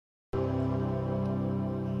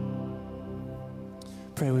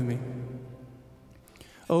Pray with me.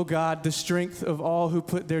 O God, the strength of all who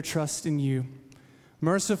put their trust in you,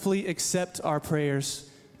 mercifully accept our prayers.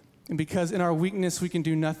 And because in our weakness we can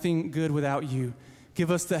do nothing good without you,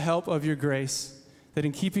 give us the help of your grace, that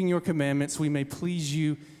in keeping your commandments we may please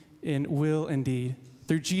you in will and deed.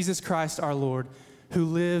 Through Jesus Christ our Lord, who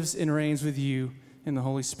lives and reigns with you in the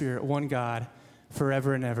Holy Spirit, one God,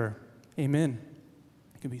 forever and ever. Amen.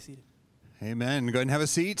 You can be seated. Amen. Go ahead and have a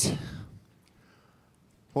seat.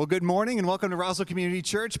 Well, good morning and welcome to Roswell Community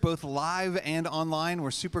Church, both live and online.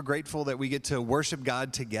 We're super grateful that we get to worship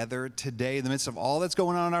God together today in the midst of all that's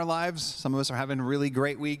going on in our lives. Some of us are having really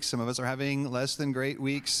great weeks. Some of us are having less than great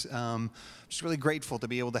weeks. Just really grateful to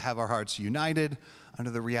be able to have our hearts united under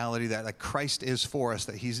the reality that Christ is for us,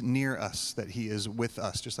 that he's near us, that he is with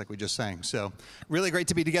us, just like we just sang. So really great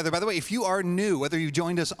to be together. By the way, if you are new, whether you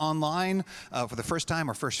joined us online for the first time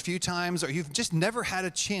or first few times, or you've just never had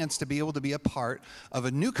a chance to be able to be a part of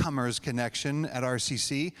a newcomers connection at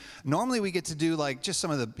RCC, normally we get to do just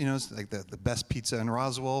some of the, like the best pizza in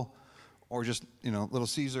Roswell, or just, Little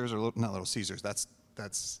Caesars, or not Little Caesars. That's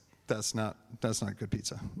not good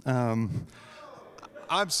pizza.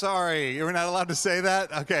 I'm sorry, you're not allowed to say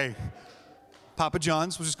that? Okay. Papa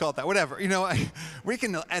John's, we'll just call it that, whatever. We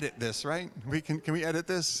can edit this, right? Can we edit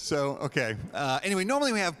this? So, okay. Anyway,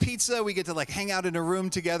 normally we have pizza. We get to hang out in a room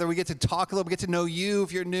together. We get to talk a little, we get to know you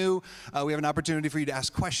if you're new. We have an opportunity for you to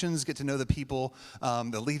ask questions, get to know the people,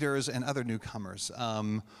 the leaders, and other newcomers.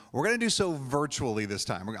 We're going to do so virtually this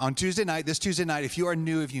time. On this Tuesday night, if you are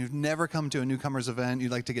new, if you've never come to a newcomers event,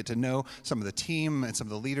 you'd like to get to know some of the team and some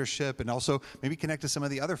of the leadership, and also maybe connect to some of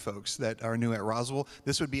the other folks that are new at Roswell,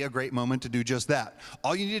 this would be a great moment to do just that.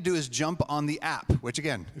 All you need to do is jump on the app, which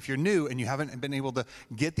again, if you're new and you haven't been able to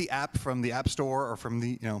get the app from the App Store or from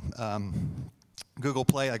the Google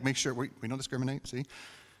Play, make sure we don't discriminate, see?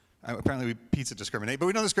 Apparently we pizza discriminate, but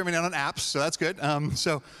we don't discriminate on apps, so that's good.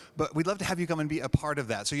 But we'd love to have you come and be a part of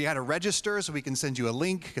that. So you got to register so we can send you a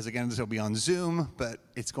link, because again, this will be on Zoom, but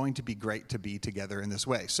it's going to be great to be together in this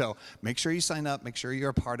way. So make sure you sign up, make sure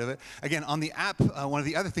you're a part of it. Again, on the app, one of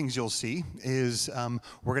the other things you'll see is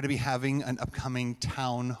we're going to be having an upcoming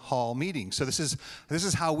town hall meeting. So this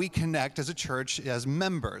is how we connect as a church, as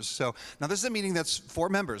members. So now this is a meeting that's for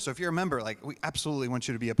members. So if you're a member, we absolutely want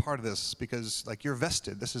you to be a part of this, because you're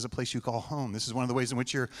vested. This is a place you call home. This is one of the ways in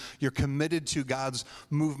which you're committed to God's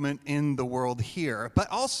movement in the world here. But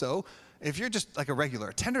also, if you're just a regular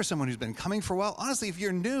attender, someone who's been coming for a while, honestly, if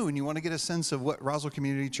you're new and you want to get a sense of what Roswell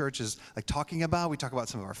Community Church is talking about, we talk about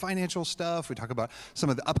some of our financial stuff, we talk about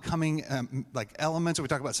some of the upcoming elements, we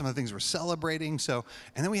talk about some of the things we're celebrating. So,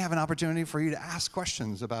 and then we have an opportunity for you to ask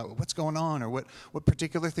questions about what's going on, or what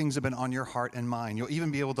particular things have been on your heart and mind. You'll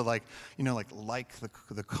even be able to like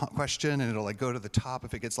the question, and it'll go to the top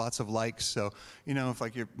if it gets lots of likes. So,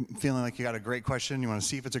 if you're feeling like you got a great question, you want to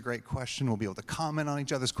see if it's a great question, we'll be able to comment on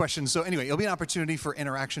each other's questions. So anyway, it'll be an opportunity for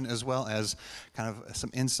interaction as well as kind of some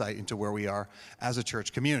insight into where we are as a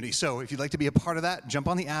church community. So if you'd like to be a part of that, jump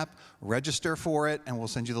on the app, register for it, and we'll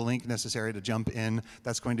send you the link necessary to jump in.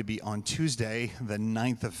 That's going to be on Tuesday, the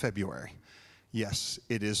 9th of February. Yes,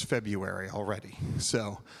 it is February already.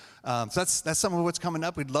 So that's some of what's coming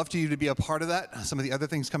up. We'd love for you to be a part of that. Some of the other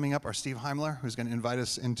things coming up are Steve Heimler, who's going to invite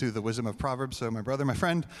us into the wisdom of Proverbs. So my brother, my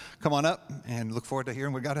friend, come on up, and look forward to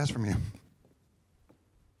hearing what God has from you.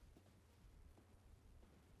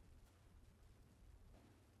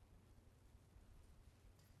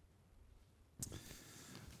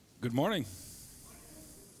 Good morning.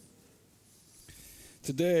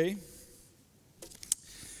 Today,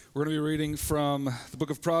 we're going to be reading from the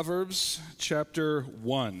book of Proverbs, chapter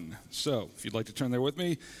 1. So, if you'd like to turn there with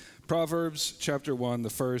me, Proverbs, chapter 1,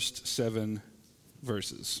 the first 7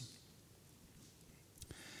 verses.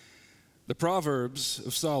 The Proverbs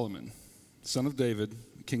of Solomon, son of David,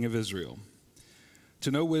 king of Israel.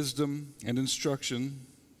 To know wisdom and instruction,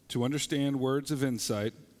 to understand words of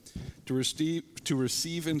insight, to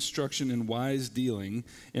receive instruction in wise dealing,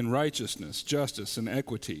 in righteousness, justice, and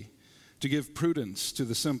equity, to give prudence to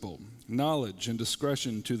the simple, knowledge and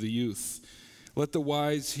discretion to the youth. Let the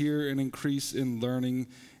wise hear and increase in learning,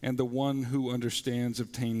 and the one who understands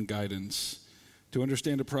obtain guidance. To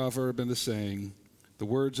understand a proverb and a saying, the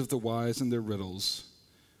words of the wise and their riddles.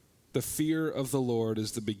 The fear of the Lord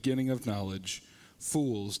is the beginning of knowledge.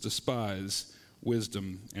 Fools despise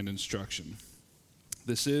wisdom and instruction.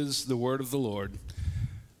 This is the word of the Lord.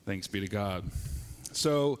 Thanks be to God.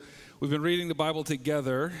 So we've been reading the Bible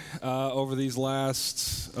together over these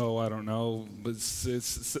last, but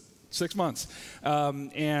it's 6 months.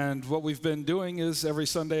 And what we've been doing is every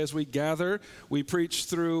Sunday as we gather, we preach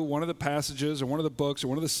through one of the passages or one of the books or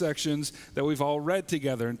one of the sections that we've all read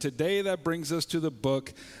together. And today that brings us to the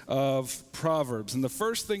book of Proverbs. And the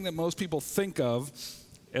first thing that most people think of,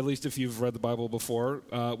 at least if you've read the Bible before,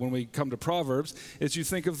 when we come to Proverbs, is you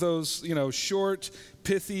think of those, short,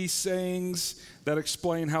 pithy sayings that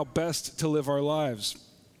explain how best to live our lives.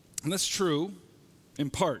 And that's true in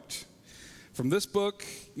part. From this book,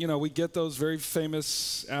 we get those very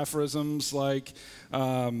famous aphorisms like,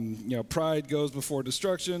 pride goes before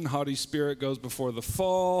destruction, haughty spirit goes before the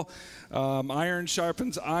fall, iron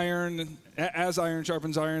sharpens iron, as iron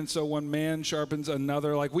sharpens iron, so one man sharpens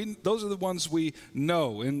another. Those are the ones we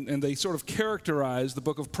know, and they sort of characterize the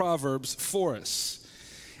book of Proverbs for us.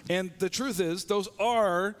 And the truth is, those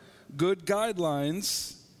are good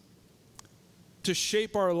guidelines to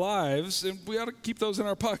shape our lives, and we ought to keep those in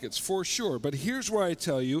our pockets for sure. But here's where I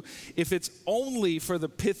tell you, if it's only for the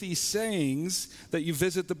pithy sayings that you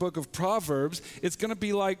visit the book of Proverbs, it's going to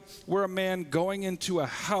be like we're a man going into a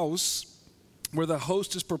house where the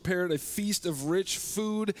host has prepared a feast of rich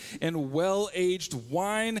food and well-aged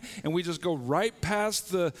wine, and we just go right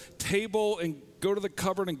past the table and go to the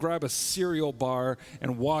cupboard and grab a cereal bar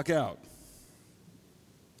and walk out.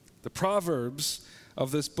 The Proverbs of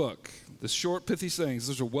this book, the short, pithy sayings,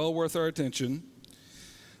 those are well worth our attention.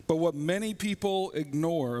 But what many people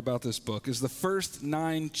ignore about this book is the first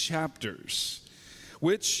 9 chapters,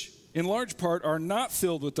 which in large part are not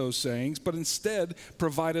filled with those sayings, but instead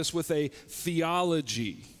provide us with a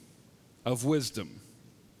theology of wisdom.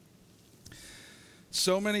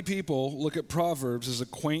 So many people look at Proverbs as a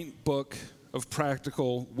quaint book of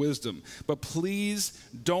practical wisdom. But please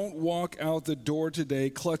don't walk out the door today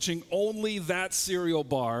clutching only that cereal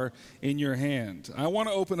bar in your hand. I want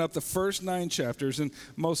to open up the first 9 chapters, and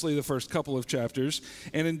mostly the first couple of chapters.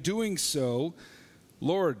 And in doing so,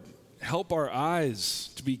 Lord, help our eyes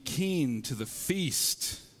to be keen to the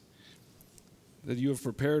feast that you have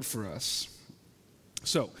prepared for us.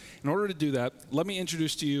 So, in order to do that, let me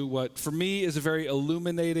introduce to you what, for me, is a very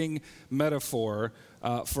illuminating metaphor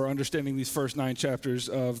for understanding these first 9 chapters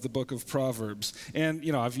of the book of Proverbs. And,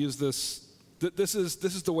 I've used this. This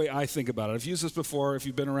is the way I think about it. I've used this before. If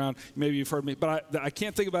you've been around, maybe you've heard me. But I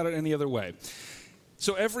can't think about it any other way.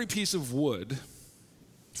 So every piece of wood,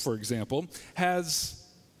 for example, has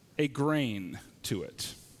a grain to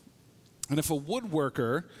it. And if a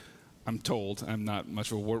woodworker, I'm told, I'm not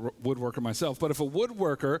much of a woodworker myself, but if a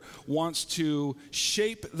woodworker wants to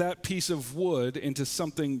shape that piece of wood into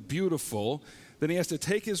something beautiful, then he has to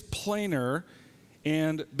take his planer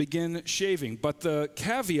and begin shaving. But the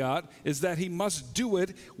caveat is that he must do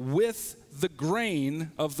it with the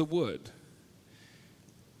grain of the wood.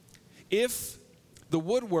 If the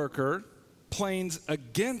woodworker planes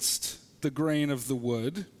against the grain of the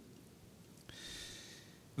wood,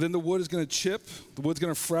 then the wood is going to chip, the wood's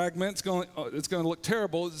going to fragment, it's going to look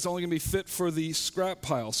terrible, it's only going to be fit for the scrap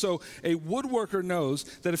pile. So a woodworker knows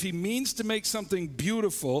that if he means to make something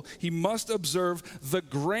beautiful, he must observe the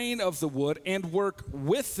grain of the wood and work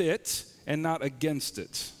with it and not against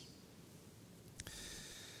it.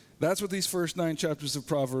 That's what these first 9 chapters of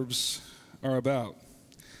Proverbs are about.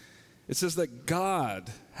 It says that God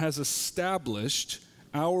has established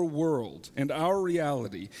our world and our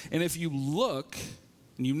reality, and if you look,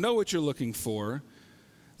 and you know what you're looking for,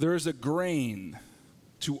 there is a grain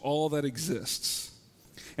to all that exists.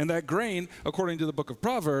 And that grain, according to the book of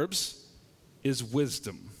Proverbs, is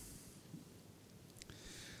wisdom.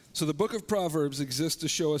 So the book of Proverbs exists to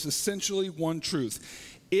show us essentially one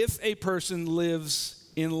truth. If a person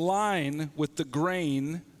lives in line with the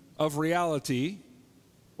grain of reality,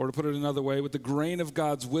 or to put it another way, with the grain of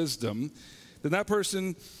God's wisdom, then that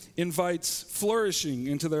person invites flourishing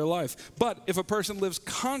into their life. But if a person lives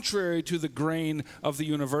contrary to the grain of the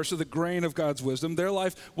universe or the grain of God's wisdom, their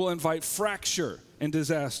life will invite fracture and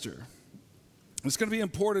disaster. It's going to be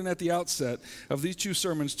important at the outset of these 2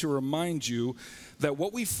 sermons to remind you that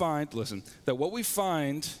what we find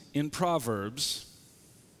in Proverbs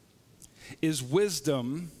is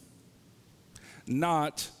wisdom,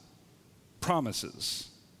 not promises.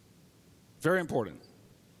 Very important.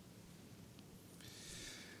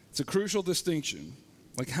 It's a crucial distinction.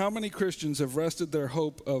 Like, how many Christians have rested their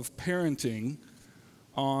hope of parenting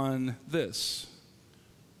on this?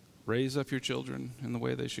 Raise up your children in the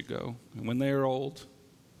way they should go, and when they are old,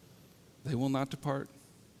 they will not depart.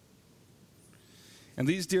 And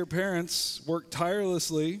these dear parents work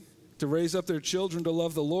tirelessly to raise up their children to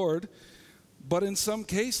love the Lord, but in some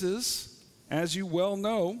cases, as you well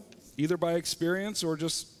know, either by experience or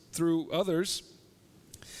just through others,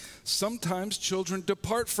 Sometimes children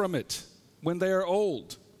depart from it when they are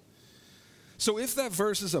old. So if that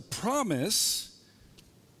verse is a promise,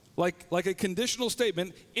 like a conditional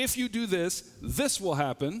statement, if you do this, this will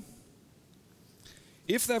happen.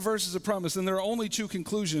 If that verse is a promise, then there are only two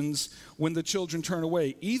conclusions when the children turn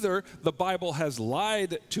away. Either the Bible has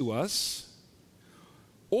lied to us,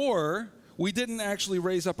 or we didn't actually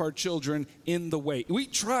raise up our children in the way. We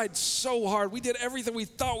tried so hard. We did everything we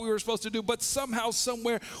thought we were supposed to do, but somehow,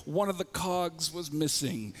 somewhere, one of the cogs was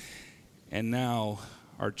missing. And now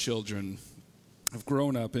our children have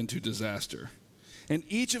grown up into disaster. And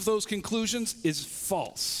each of those conclusions is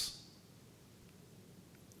false.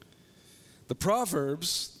 The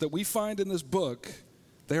Proverbs that we find in this book,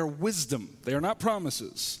 they are wisdom. They are not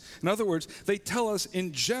promises. In other words, they tell us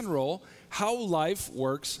in general how life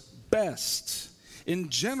works best. In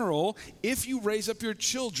general, if you raise up your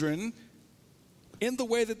children in the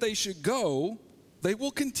way that they should go, they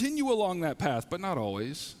will continue along that path, but not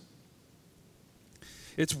always.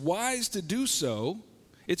 It's wise to do so.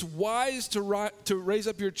 It's wise to raise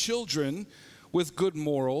up your children with good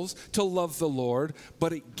morals, to love the Lord,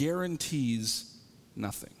 but it guarantees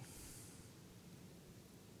nothing.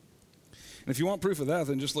 And if you want proof of that,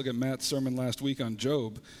 then just look at Matt's sermon last week on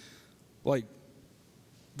Job. Like,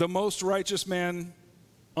 the most righteous man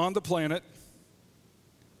on the planet.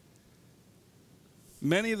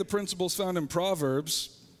 Many of the principles found in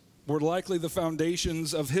Proverbs were likely the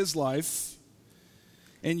foundations of his life.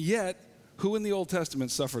 And yet, who in the Old Testament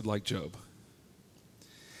suffered like Job?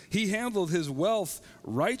 He handled his wealth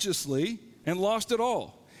righteously and lost it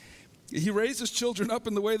all. He raised his children up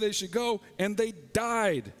in the way they should go, and they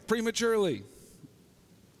died prematurely.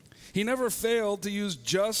 He never failed to use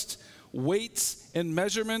just weights and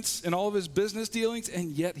measurements in all of his business dealings,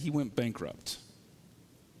 and yet he went bankrupt.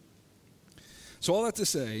 So all that to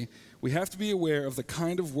say, we have to be aware of the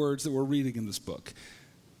kind of words that we're reading in this book.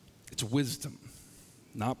 It's wisdom,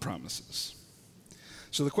 not promises.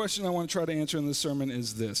 So the question I want to try to answer in this sermon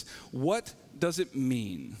is this: what does it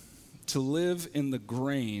mean to live in the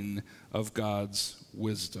grain of God's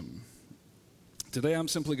wisdom? Today I'm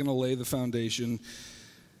simply going to lay the foundation,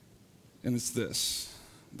 and it's this: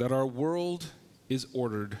 that our world is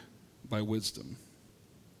ordered by wisdom.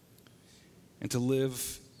 And to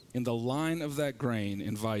live in the line of that grain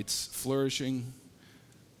invites flourishing.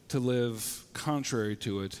 To live contrary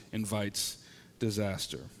to it invites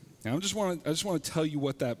disaster. Now, I just want to tell you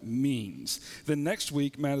what that means. Then next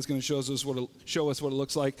week, Matt is going to show us what it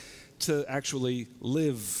looks like to actually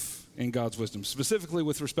live in God's wisdom, specifically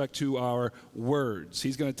with respect to our words.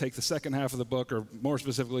 He's going to take the second half of the book, or more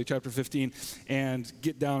specifically, chapter 15, and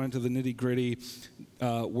get down into the nitty-gritty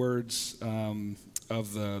words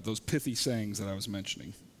of those pithy sayings that I was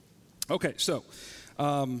mentioning. Okay, so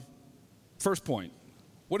first point.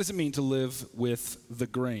 What does it mean to live with the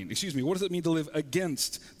grain? What does it mean to live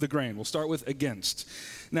against the grain? We'll start with against.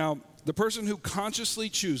 Now, the person who consciously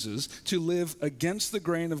chooses to live against the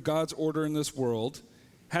grain of God's order in this world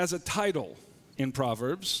has a title in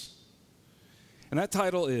Proverbs, and that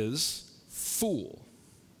title is fool.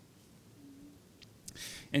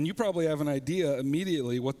 And you probably have an idea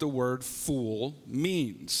immediately what the word fool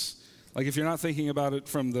means. Like, if you're not thinking about it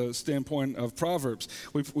from the standpoint of Proverbs,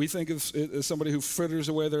 we think of it as somebody who fritters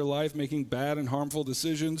away their life making bad and harmful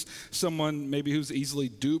decisions, someone maybe who's easily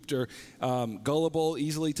duped or gullible,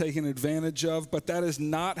 easily taken advantage of, but that is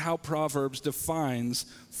not how Proverbs defines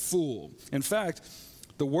fool. In fact,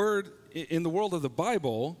 the word in the world of the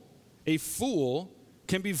Bible, a fool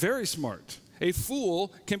can be very smart. A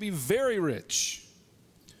fool can be very rich,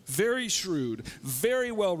 very shrewd,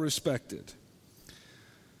 very well respected.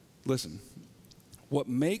 Listen, what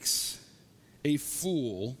makes a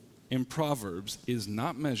fool in Proverbs is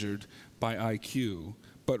not measured by IQ,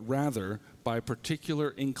 but rather by a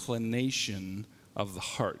particular inclination of the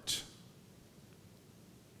heart.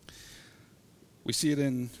 We see it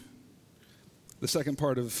in the second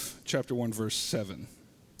part of chapter 1, verse 7.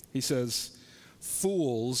 He says,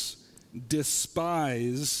 "Fools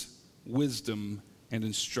despise wisdom and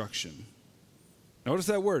instruction." Notice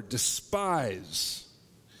that word, despise.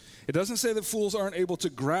 It doesn't say that fools aren't able to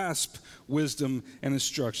grasp wisdom and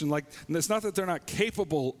instruction. Like, it's not that they're not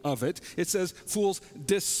capable of it. It says fools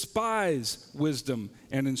despise wisdom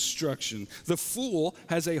and instruction. The fool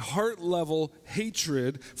has a heart-level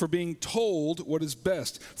hatred for being told what is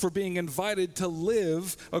best, for being invited to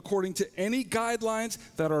live according to any guidelines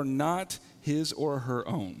that are not his or her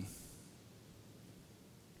own.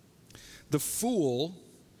 The fool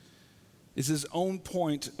is his own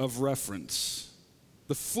point of reference.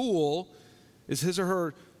 The fool is his or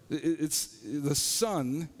her, it's the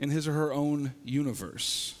sun in his or her own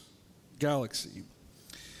universe. galaxy.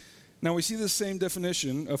 Now, we see this same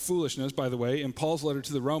definition of foolishness, by the way, in Paul's letter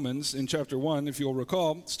to the Romans in chapter 1, if you'll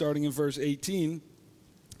recall, starting in verse 18.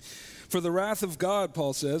 For the wrath of God,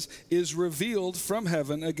 Paul says, is revealed from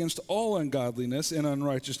heaven against all ungodliness and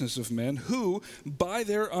unrighteousness of men who, by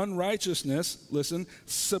their unrighteousness, listen,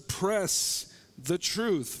 suppress the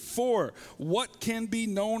truth. For what can be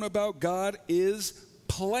known about God is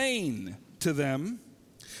plain to them,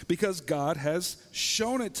 because God has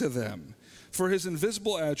shown it to them. For his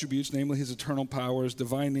invisible attributes, namely his eternal power, his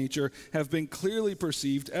divine nature, have been clearly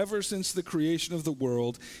perceived ever since the creation of the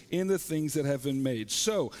world in the things that have been made.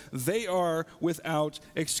 So they are without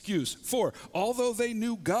excuse. For although they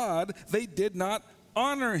knew God, they did not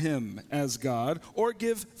honor him as God or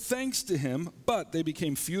give thanks to him, but they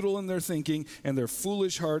became futile in their thinking, and their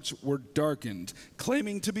foolish hearts were darkened.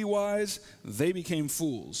 Claiming to be wise, they became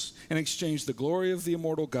fools and exchanged the glory of the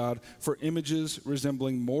immortal God for images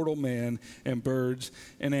resembling mortal man and birds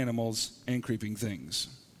and animals and creeping things.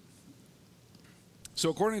 So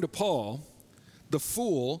according to Paul, the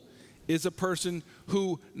fool is a person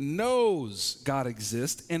who knows God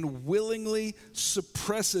exists and willingly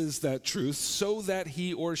suppresses that truth so that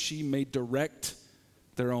he or she may direct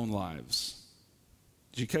their own lives.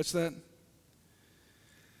 Did you catch that?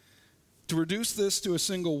 To reduce this to a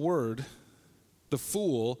single word, the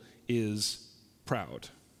fool is proud.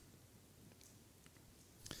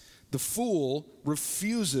 The fool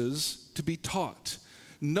refuses to be taught.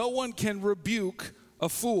 No one can rebuke a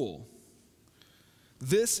fool.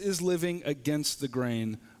 This is living against the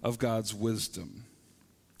grain of God's wisdom.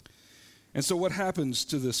 And so what happens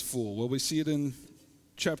to this fool? Well, we see it in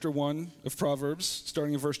chapter 1 of Proverbs,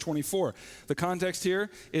 starting in verse 24. The context here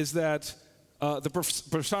is that the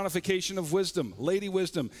personification of wisdom, Lady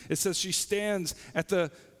Wisdom, it says she stands at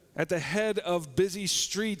the head of busy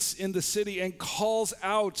streets in the city and calls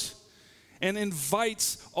out and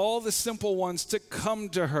invites all the simple ones to come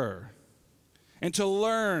to her and to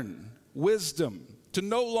learn wisdom, to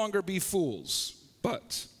no longer be fools.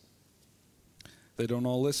 But they don't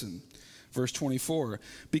all listen. Verse 24,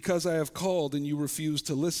 because I have called and you refuse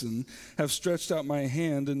to listen, have stretched out my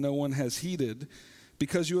hand and no one has heeded,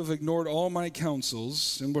 because you have ignored all my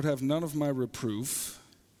counsels and would have none of my reproof,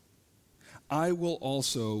 I will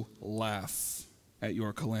also laugh at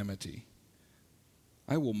your calamity.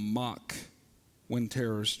 I will mock when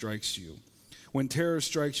terror strikes you. When terror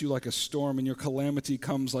strikes you like a storm and your calamity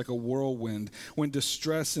comes like a whirlwind, when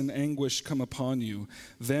distress and anguish come upon you,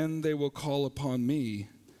 then they will call upon me,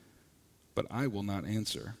 but I will not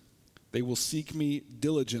answer. They will seek me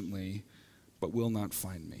diligently, but will not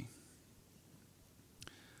find me.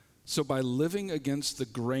 So by living against the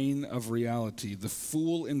grain of reality, the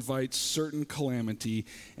fool invites certain calamity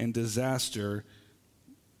and disaster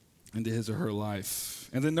into his or her life.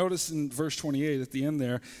 And then notice in verse 28 at the end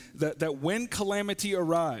there, that when calamity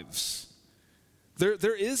arrives,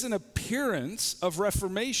 there is an appearance of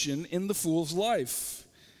reformation in the fool's life.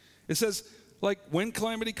 It says, like, when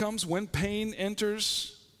calamity comes, when pain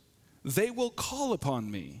enters, they will call upon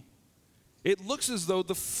me. It looks as though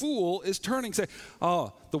the fool is turning, saying,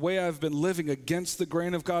 the way I've been living against the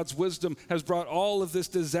grain of God's wisdom has brought all of this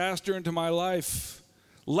disaster into my life.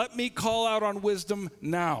 Let me call out on wisdom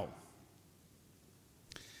now.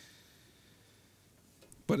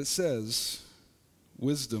 But it says,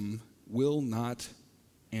 wisdom will not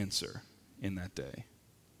answer in that day.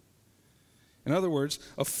 In other words,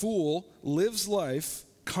 a fool lives life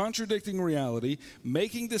contradicting reality,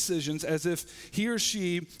 making decisions as if he or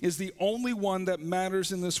she is the only one that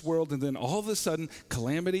matters in this world, and then all of a sudden,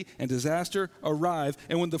 calamity and disaster arrive,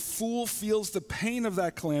 and when the fool feels the pain of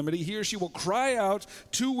that calamity, he or she will cry out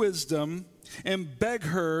to wisdom and beg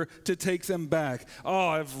her to take them back.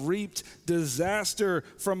 I've reaped disaster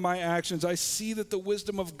from my actions. I see that the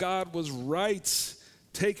wisdom of God was right.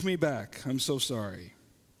 Take me back. I'm so sorry.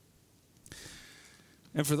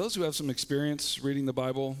 And for those who have some experience reading the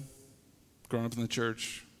Bible, grown up in the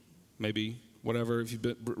church, maybe whatever, if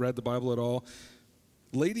you've read the Bible at all,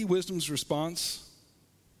 Lady Wisdom's response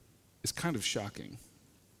is kind of shocking.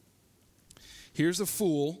 Here's a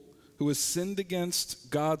fool who has sinned against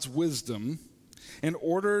God's wisdom and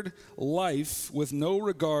ordered life with no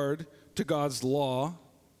regard to God's law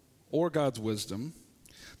or God's wisdom.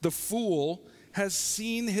 The fool has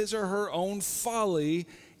seen his or her own folly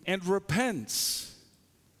and repents.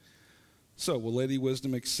 So, will Lady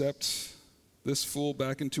Wisdom accept this fool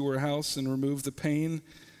back into her house and remove the pain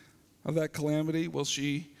of that calamity? Will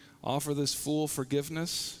she offer this fool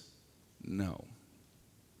forgiveness? No.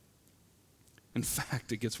 In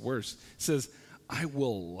fact, it gets worse. It says, I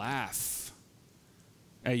will laugh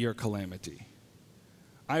at your calamity.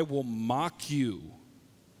 I will mock you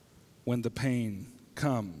when the pain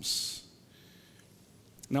comes.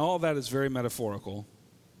 Now, all that is very metaphorical.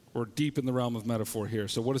 We're deep in the realm of metaphor here.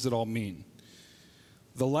 So what does it all mean?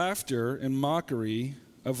 The laughter and mockery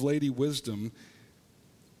of Lady Wisdom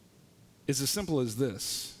is as simple as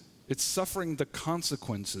this. It's suffering the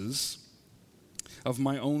consequences of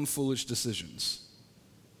my own foolish decisions.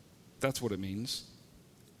 That's what it means.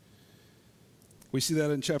 We see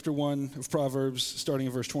that in chapter 1 of Proverbs, starting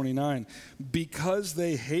in verse 29. Because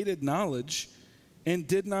they hated knowledge and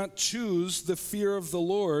did not choose the fear of the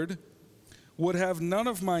Lord, would have none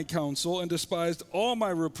of my counsel and despised all my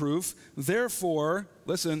reproof. Therefore,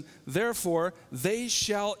 listen, therefore they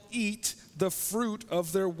shall eat the fruit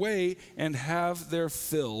of their way and have their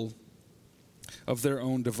fill of their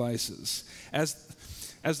own devices. As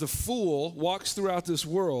the fool walks throughout this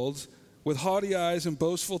world with haughty eyes and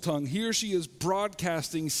boastful tongue, he or she is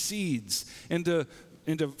broadcasting seeds into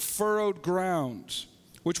furrowed ground,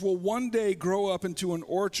 which will one day grow up into an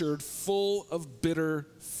orchard full of bitter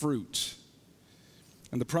fruit.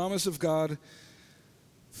 And the promise of God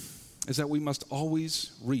is that we must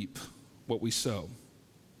always reap what we sow.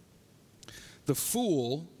 The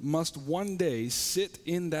fool must one day sit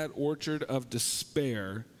in that orchard of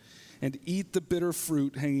despair and eat the bitter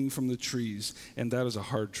fruit hanging from the trees, and that is a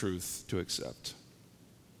hard truth to accept.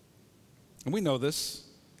 And we know this,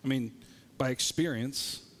 by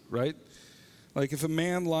experience, right? Like if a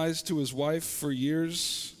man lies to his wife for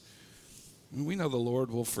years, we know the Lord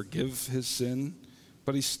will forgive his sin,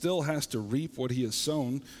 but he still has to reap what he has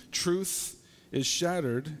sown. Truth is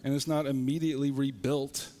shattered and is not immediately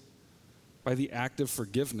rebuilt by the act of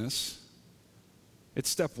forgiveness. It's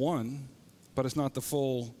step one, but it's not the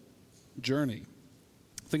full journey.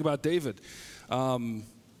 Think about David and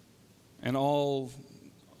all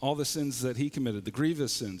the sins that he committed, the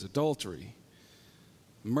grievous sins, adultery,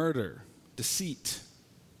 murder, deceit.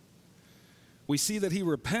 We see that he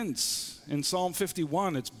repents in Psalm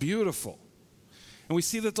 51. It's beautiful. And we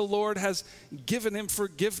see that the Lord has given him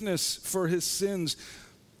forgiveness for his sins,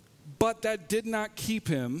 but that did not keep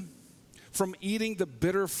him from eating the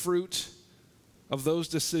bitter fruit of those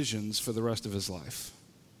decisions for the rest of his life.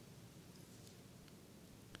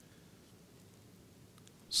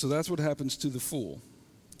 So that's what happens to the fool.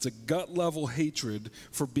 It's a gut-level hatred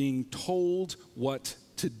for being told what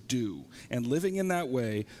to do. And living in that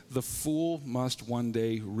way, the fool must one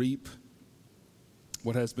day reap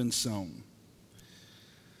what has been sown.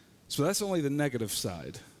 So that's only the negative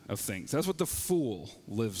side of things. That's what the fool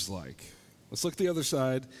lives like. Let's look at the other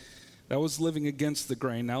side. That was living against the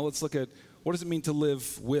grain. Now let's look at what does it mean to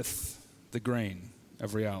live with the grain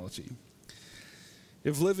of reality.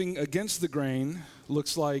 If living against the grain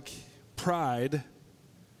looks like pride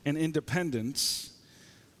and independence,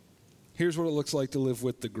 here's what it looks like to live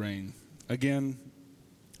with the grain. Again,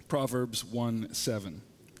 Proverbs 1:7.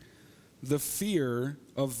 The fear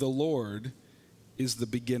of the Lord is the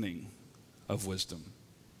beginning of wisdom.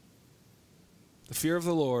 The fear of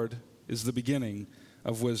the Lord is the beginning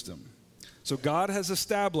of wisdom. So God has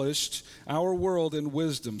established our world in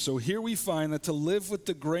wisdom. So here we find that to live with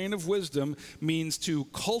the grain of wisdom means to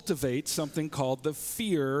cultivate something called the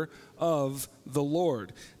fear of the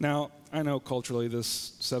Lord. Now, I know culturally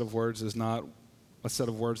this set of words is not a set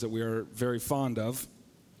of words that we are very fond of.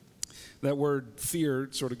 That word fear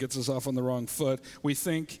sort of gets us off on the wrong foot. We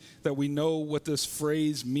think that we know what this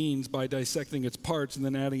phrase means by dissecting its parts and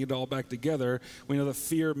then adding it all back together. We know that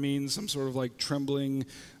fear means some sort of like trembling,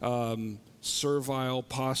 servile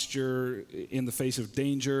posture in the face of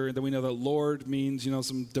danger. And then we know that Lord means,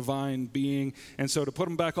 some divine being. And so to put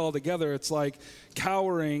them back all together, it's like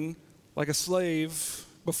cowering like a slave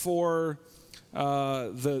before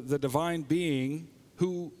the divine being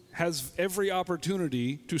who has every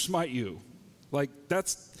opportunity to smite you. Like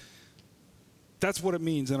that's what it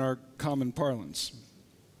means in our common parlance.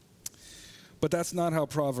 But that's not how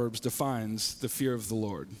Proverbs defines the fear of the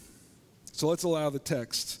Lord. So let's allow the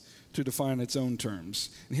text to define its own terms.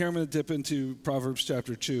 And here I'm going to dip into Proverbs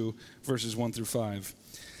chapter 2, verses 1 through 5.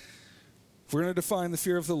 If we're going to define the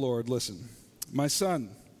fear of the Lord, listen. My son,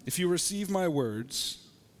 if you receive my words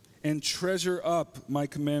and treasure up my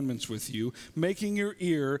commandments with you, making your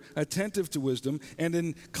ear attentive to wisdom and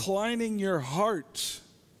inclining your heart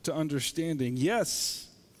to understanding. Yes,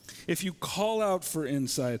 if you call out for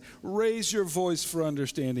insight, raise your voice for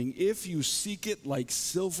understanding. If you seek it like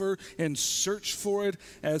silver and search for it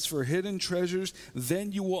as for hidden treasures,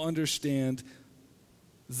 then you will understand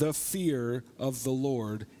the fear of the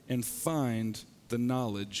Lord and find the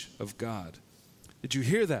knowledge of God. Did you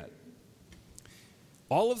hear that?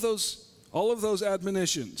 All of those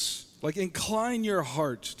admonitions Like incline your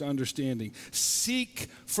heart to understanding. Seek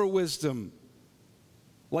for wisdom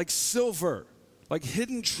like silver, like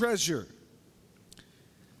hidden treasure.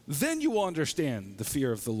 Then you will understand the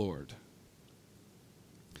fear of the Lord.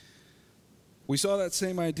 We saw that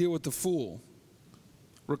same idea with the fool.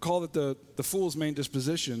 Recall that the fool's main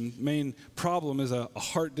problem is a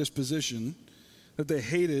heart disposition, that they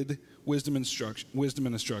hated wisdom and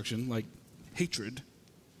instruction, like hatred.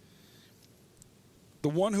 The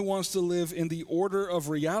one who wants to live in the order of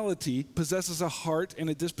reality possesses a heart and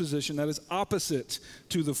a disposition that is opposite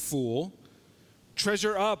to the fool.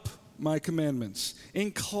 Treasure up my commandments.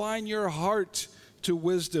 Incline your heart to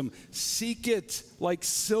wisdom. Seek it like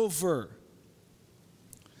silver.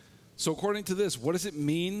 So according to this, what does it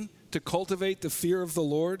mean to cultivate the fear of the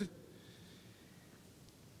Lord?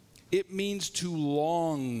 It means to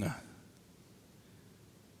long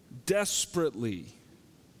desperately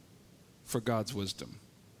for God's wisdom.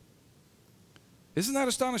 Isn't that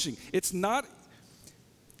astonishing? It's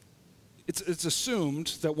assumed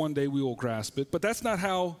that one day we will grasp it, but that's not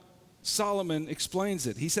how Solomon explains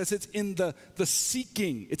it. He says it's in the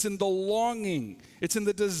seeking, it's in the longing, it's in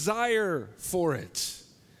the desire for it.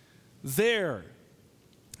 There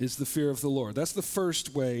is the fear of the Lord. That's the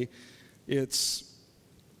first way it's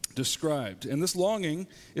described. And this longing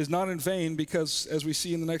is not in vain because, as we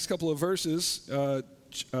see in the next couple of verses,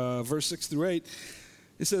 verse 6 through 8,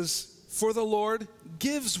 it says, for the Lord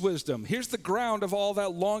gives wisdom. Here's the ground of all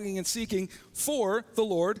that longing and seeking. For the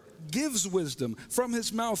Lord gives wisdom. From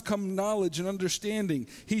his mouth come knowledge and understanding.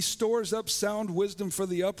 He stores up sound wisdom for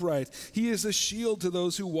the upright. He is a shield to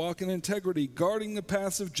those who walk in integrity, guarding the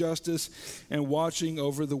paths of justice and watching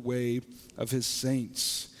over the way of his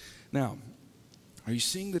saints. Now, are you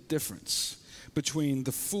seeing the difference between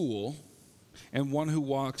the fool and one who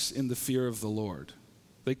walks in the fear of the Lord?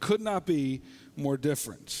 They could not be more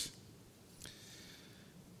different.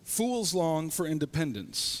 Fools long for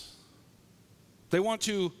independence. They want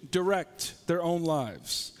to direct their own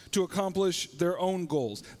lives, to accomplish their own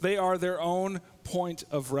goals. They are their own point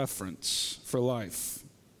of reference for life.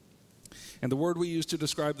 And the word we used to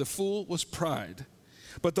describe the fool was pride.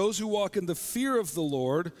 But those who walk in the fear of the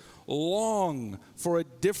Lord long for a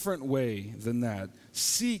different way than that.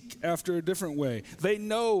 Seek after a different way. They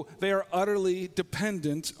know they are utterly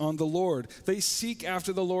dependent on the Lord. They seek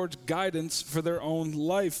after the Lord's guidance for their own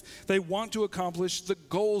life. They want to accomplish the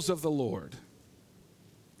goals of the Lord.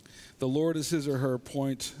 The Lord is his or her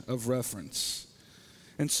point of reference.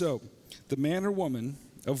 And so, the man or woman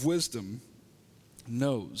of wisdom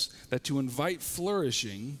knows that to invite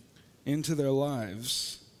flourishing into their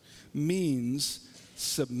lives means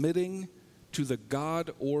submitting to the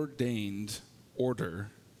God-ordained order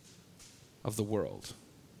of the world.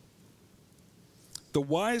 The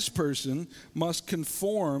wise person must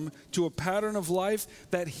conform to a pattern of life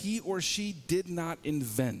that he or she did not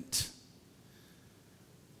invent.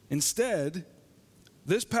 Instead,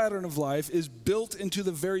 this pattern of life is built into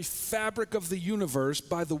the very fabric of the universe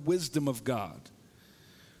by the wisdom of God.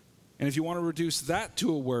 And if you want to reduce that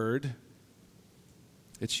to a word,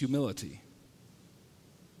 it's humility.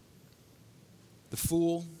 The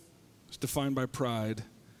fool is defined by pride.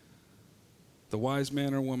 The wise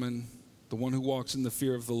man or woman, the one who walks in the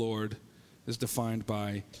fear of the Lord, is defined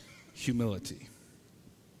by humility.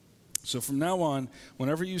 So from now on,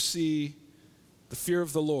 whenever you see the fear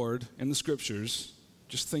of the Lord in the scriptures,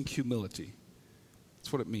 just think humility.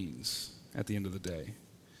 That's what it means at the end of the day.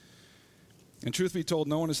 And truth be told,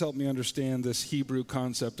 no one has helped me understand this Hebrew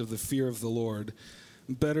concept of the fear of the Lord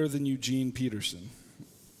better than Eugene Peterson.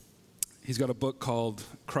 He's got a book called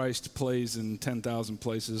Christ Plays in 10,000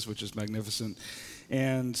 Places, which is magnificent.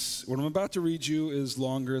 And what I'm about to read you is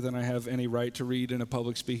longer than I have any right to read in a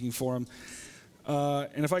public speaking forum.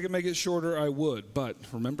 And if I could make it shorter, I would. But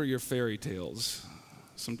remember your fairy tales.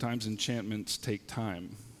 Sometimes enchantments take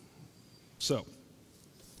time. So,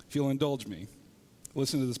 if you'll indulge me,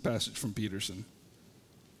 listen to this passage from Peterson.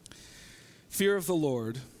 Fear of the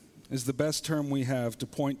Lord is the best term we have to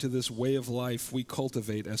point to this way of life we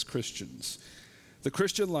cultivate as Christians. The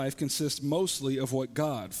Christian life consists mostly of what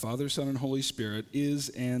God, Father, Son, and Holy Spirit, is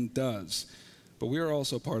and does. But we are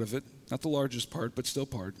also part of it, not the largest part, but still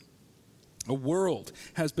part. A world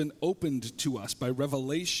has been opened to us by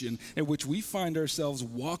revelation in which we find ourselves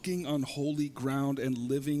walking on holy ground and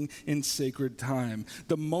living in sacred time.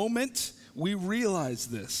 The moment we realize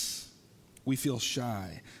this, we feel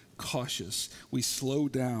shy, cautious. We slow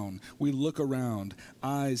down. We look around,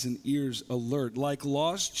 eyes and ears alert, like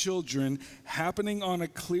lost children happening on a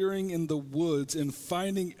clearing in the woods and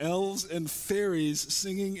finding elves and fairies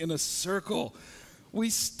singing in a circle. We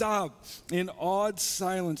stop in awed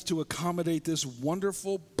silence to accommodate this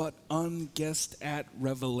wonderful but unguessed at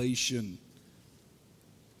revelation.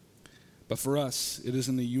 But for us, it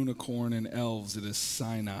isn't a unicorn and elves, it is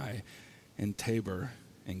Sinai and Tabor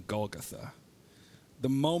and Golgotha. The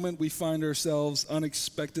moment we find ourselves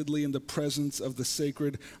unexpectedly in the presence of the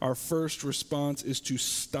sacred, our first response is to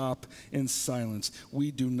stop in silence. We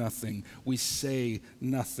do nothing. We say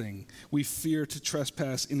nothing. We fear to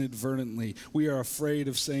trespass inadvertently. We are afraid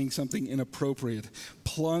of saying something inappropriate.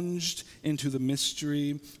 Plunged into the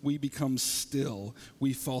mystery, we become still.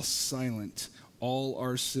 We fall silent. All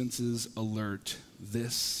our senses alert.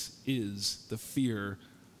 This is the fear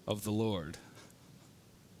of the Lord.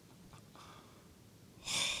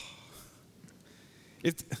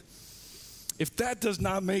 If that does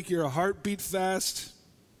not make your heart beat fast,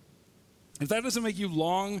 if that doesn't make you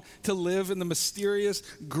long to live in the mysterious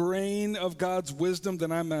grain of God's wisdom,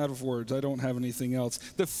 then I'm out of words. I don't have anything else.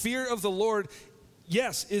 The fear of the Lord,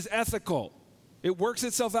 yes, is ethical. It works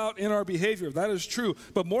itself out in our behavior. That is true.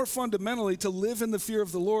 But more fundamentally, to live in the fear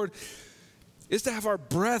of the Lord is to have our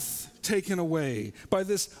breath taken away by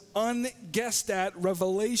this unguessed at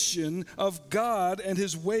revelation of God and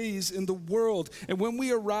his ways in the world. And when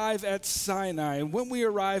we arrive at Sinai, and when we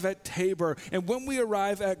arrive at Tabor, and when we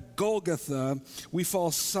arrive at Golgotha, we fall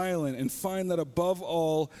silent and find that above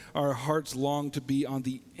all, our hearts long to be on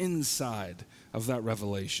the inside of that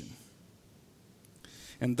revelation.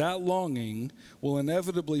 And that longing will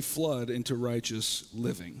inevitably flood into righteous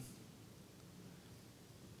living.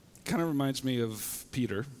 Kind of reminds me of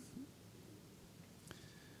Peter,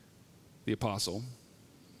 the apostle,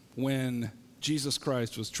 when Jesus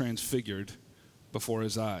Christ was transfigured before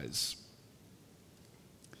his eyes.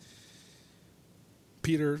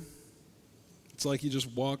 Peter, it's like he just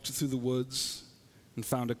walked through the woods and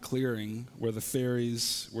found a clearing where the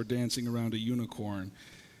fairies were dancing around a unicorn.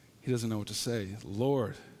 He doesn't know what to say.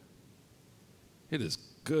 Lord, it is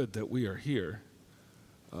good that we are here.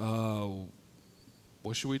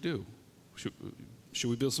 What should we do? Should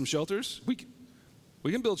we build some shelters? We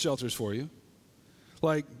can build shelters for you.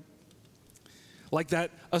 Like that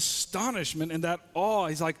astonishment and that awe.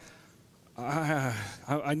 He's like,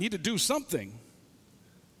 I need to do something.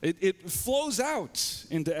 It flows out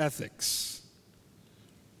into ethics.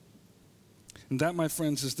 And that, my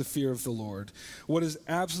friends, is the fear of the Lord. What is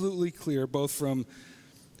absolutely clear, both from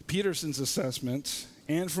Peterson's assessment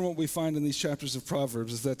and from what we find in these chapters of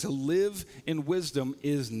Proverbs, is that to live in wisdom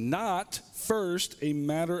is not first a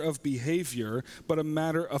matter of behavior, but a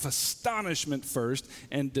matter of astonishment first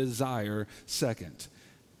and desire second.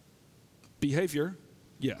 Behavior,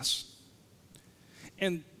 yes.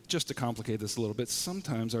 And just to complicate this a little bit,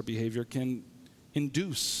 sometimes our behavior can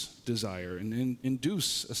induce desire and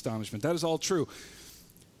induce astonishment. That is all true.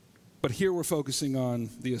 But here we're focusing on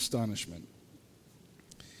the astonishment.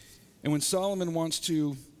 And when Solomon wants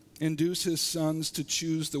to induce his sons to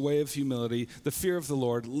choose the way of humility, the fear of the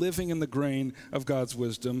Lord, living in the grain of God's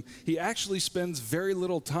wisdom, he actually spends very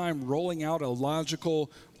little time rolling out a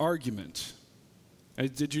logical argument.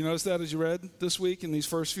 Did you notice that as you read this week in these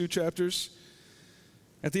first few chapters?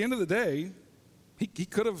 At the end of the day, he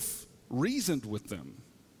could have reasoned with them.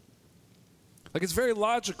 Like, it's very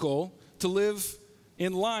logical to live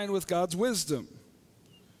in line with God's wisdom.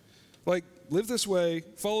 Like, live this way,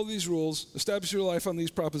 follow these rules, establish your life on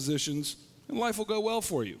these propositions, and life will go well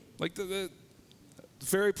for you. Like,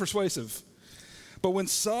 very persuasive. But when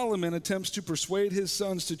Solomon attempts to persuade his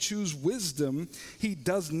sons to choose wisdom, he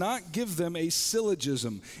does not give them a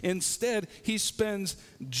syllogism. Instead, he spends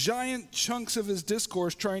giant chunks of his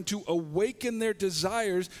discourse trying to awaken their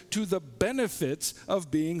desires to the benefits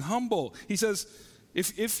of being humble. He says,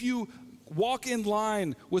 if you walk in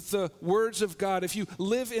line with the words of God, if you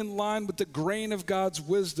live in line with the grain of God's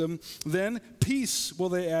wisdom, then peace will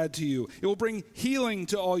they add to you. It will bring healing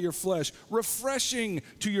to all your flesh, refreshing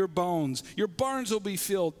to your bones. Your barns will be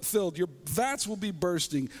filled. Your vats will be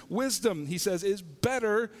bursting. Wisdom, he says, is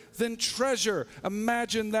better than treasure.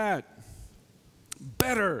 Imagine that.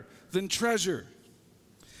 Better than treasure.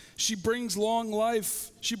 She brings long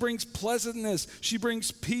life. She brings pleasantness. She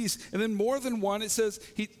brings peace. And then more than one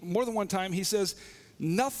time he says,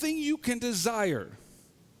 nothing you can desire.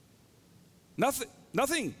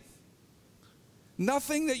 Nothing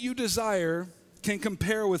that you desire can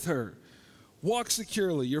compare with her. Walk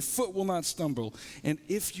securely. Your foot will not stumble. And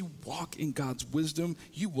if you walk in God's wisdom,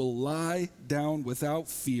 you will lie down without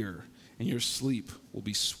fear, and your sleep will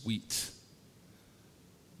be sweet.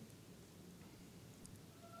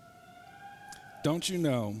 Don't you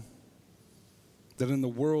know that in the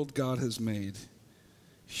world God has made,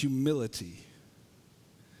 humility,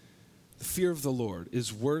 The fear of the Lord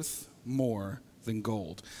is worth more than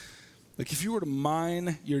gold. Like if you were to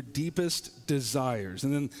mine your deepest desires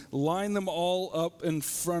and then line them all up in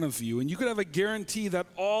front of you, and you could have a guarantee that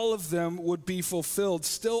all of them would be fulfilled,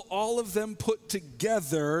 still all of them put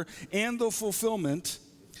together and the fulfillment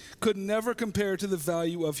could never compare to the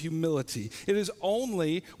value of humility. It is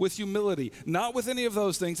only with humility, not with any of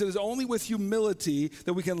those things, it is only with humility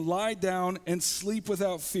that we can lie down and sleep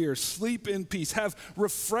without fear, sleep in peace, have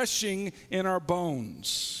refreshing in our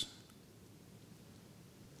bones.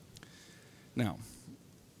 Now,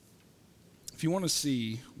 if you want to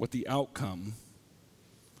see what the outcome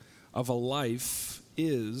of a life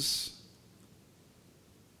is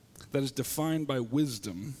that is defined by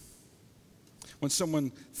wisdom, when someone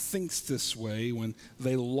thinks this way, when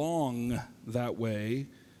they long that way,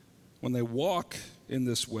 when they walk in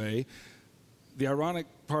this way, the ironic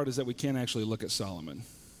part is that we can't actually look at Solomon.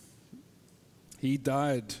 He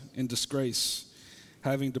died in disgrace,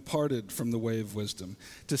 having departed from the way of wisdom.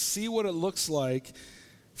 To see what it looks like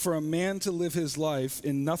for a man to live his life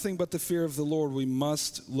in nothing but the fear of the Lord, we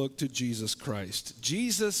must look to Jesus Christ.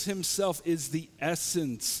 Jesus himself is the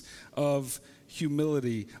essence of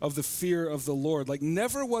humility, of the fear of the Lord. Like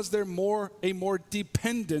never was there a more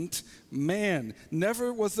dependent man.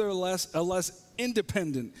 Never was there a less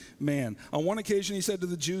independent man. On one occasion he said to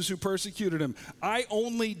the Jews who persecuted him, "I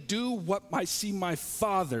only do what I see my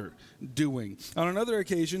Father doing." On another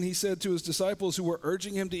occasion he said to his disciples who were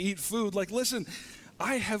urging him to eat food, like, "Listen,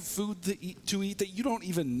 I have food to eat that you don't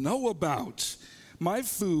even know about. My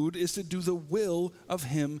food is to do the will of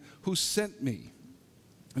him who sent me."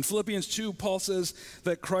 In Philippians 2, Paul says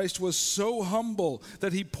that Christ was so humble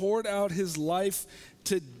that he poured out his life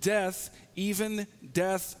to death, even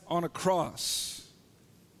death on a cross.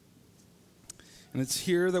 And it's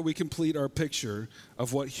here that we complete our picture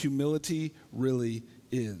of what humility really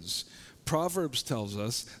is. Proverbs tells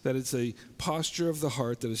us that it's a posture of the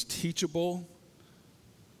heart that is teachable,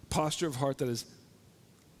 posture of heart that is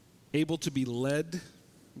able to be led.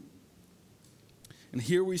 And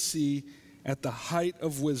here we see at the height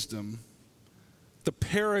of wisdom, the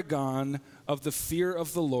paragon of the fear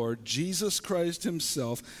of the Lord, Jesus Christ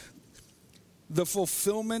himself, the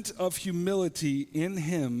fulfillment of humility in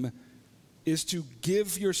him is to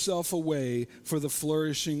give yourself away for the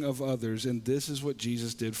flourishing of others. And this is what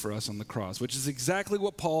Jesus did for us on the cross, which is exactly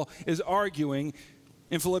what Paul is arguing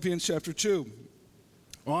in Philippians chapter 2.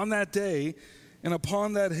 On that day, and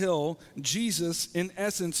upon that hill, Jesus, in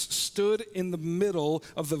essence, stood in the middle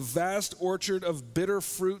of the vast orchard of bitter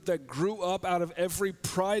fruit that grew up out of every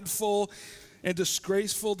prideful and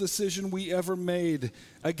disgraceful decision we ever made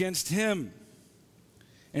against him.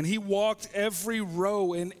 And he walked every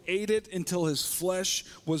row and ate it until his flesh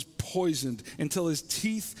was poisoned, until his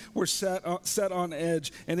teeth were set on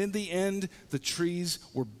edge, and in the end, the trees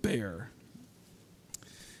were bare.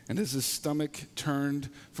 And as his stomach turned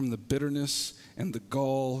from the bitterness and the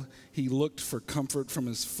gall, he looked for comfort from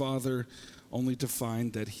his Father, only to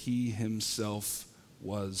find that he himself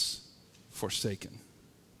was forsaken.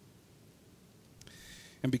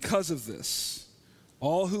 And because of this,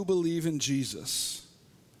 all who believe in Jesus,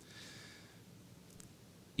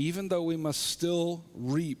 even though we must still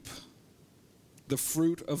reap the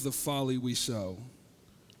fruit of the folly we sow,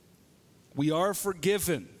 we are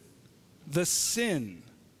forgiven the sin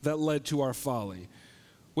that led to our folly,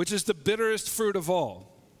 which is the bitterest fruit of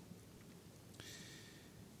all.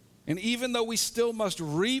 And even though we still must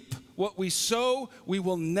reap what we sow, we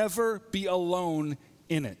will never be alone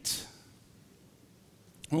in it.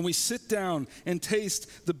 When we sit down and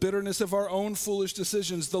taste the bitterness of our own foolish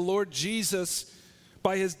decisions, the Lord Jesus,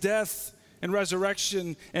 by his death and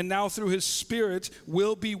resurrection, and now through his Spirit,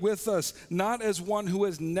 will be with us, not as one who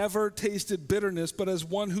has never tasted bitterness, but as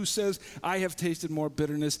one who says, "I have tasted more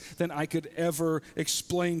bitterness than I could ever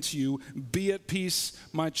explain to you. Be at peace,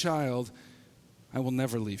 my child. I will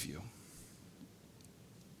never leave you."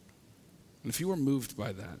 And if you are moved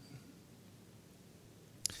by that,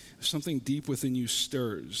 if something deep within you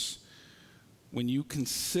stirs when you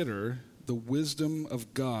consider the wisdom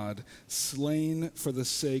of God slain for the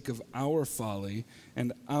sake of our folly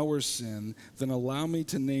and our sin, then allow me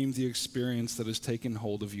to name the experience that has taken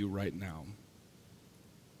hold of you right now.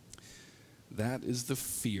 That is the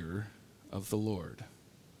fear of the Lord.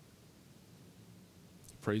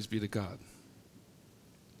 Praise be to God.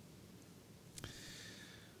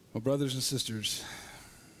 Well, brothers and sisters,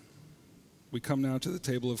 we come now to the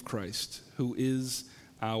table of Christ, who is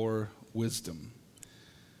our wisdom.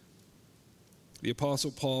 The Apostle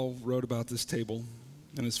Paul wrote about this table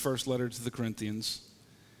in his first letter to the Corinthians,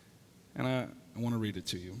 and I want to read it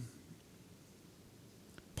to you.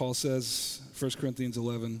 Paul says, 1 Corinthians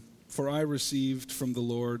 11, "For I received from the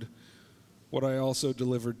Lord what I also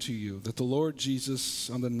delivered to you, that the Lord Jesus,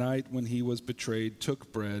 on the night when he was betrayed,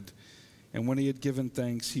 took bread, and when he had given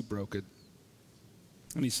thanks, he broke it.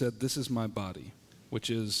 And he said, 'This is my body, which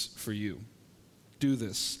is for you. Do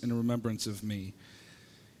this in remembrance of me.'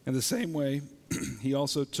 In the same way, he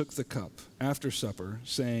also took the cup after supper,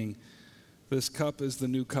 saying, 'This cup is the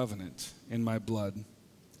new covenant in my blood.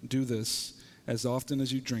 Do this as often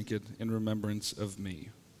as you drink it in remembrance of me.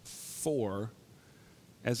 For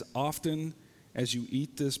as often as you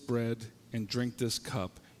eat this bread and drink this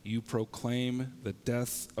cup, you proclaim the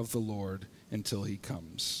death of the Lord until he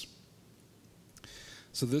comes.'"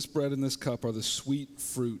 So this bread and this cup are the sweet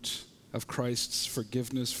fruit of Christ's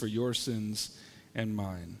forgiveness for your sins and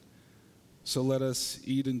mine. So let us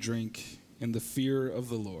eat and drink in the fear of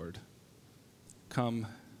the Lord. Come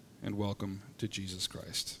and welcome to Jesus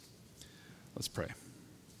Christ. Let's pray.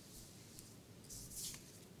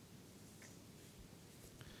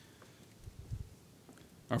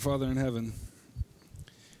 Our Father in heaven,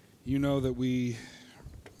 you know that we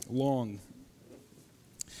long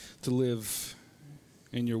to live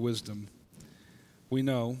in your wisdom. We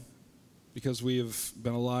know, because we have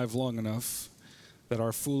been alive long enough, that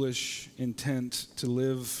our foolish intent to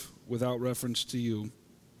live without reference to you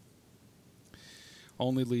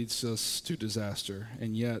only leads us to disaster.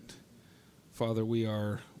 And yet, Father, we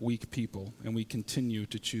are weak people, and we continue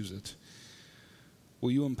to choose it.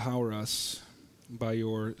 Will you empower us by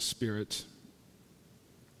your Spirit,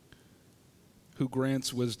 who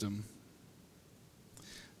grants wisdom,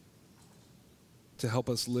 to help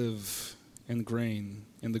us live in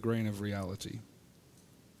the grain of reality?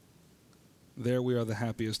 There we are the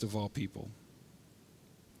happiest of all people.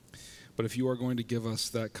 But if you are going to give us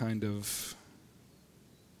that kind of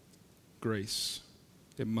grace,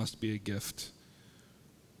 it must be a gift.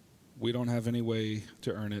 We don't have any way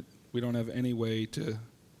to earn it. We don't have any way to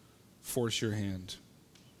force your hand.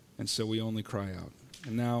 And so we only cry out.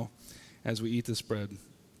 And now, as we eat this bread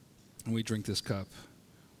and we drink this cup,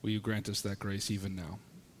 will you grant us that grace even now?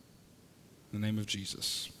 In the name of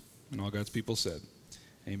Jesus. And all God's people said,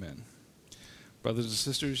 amen. Brothers and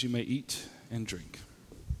sisters, you may eat and drink.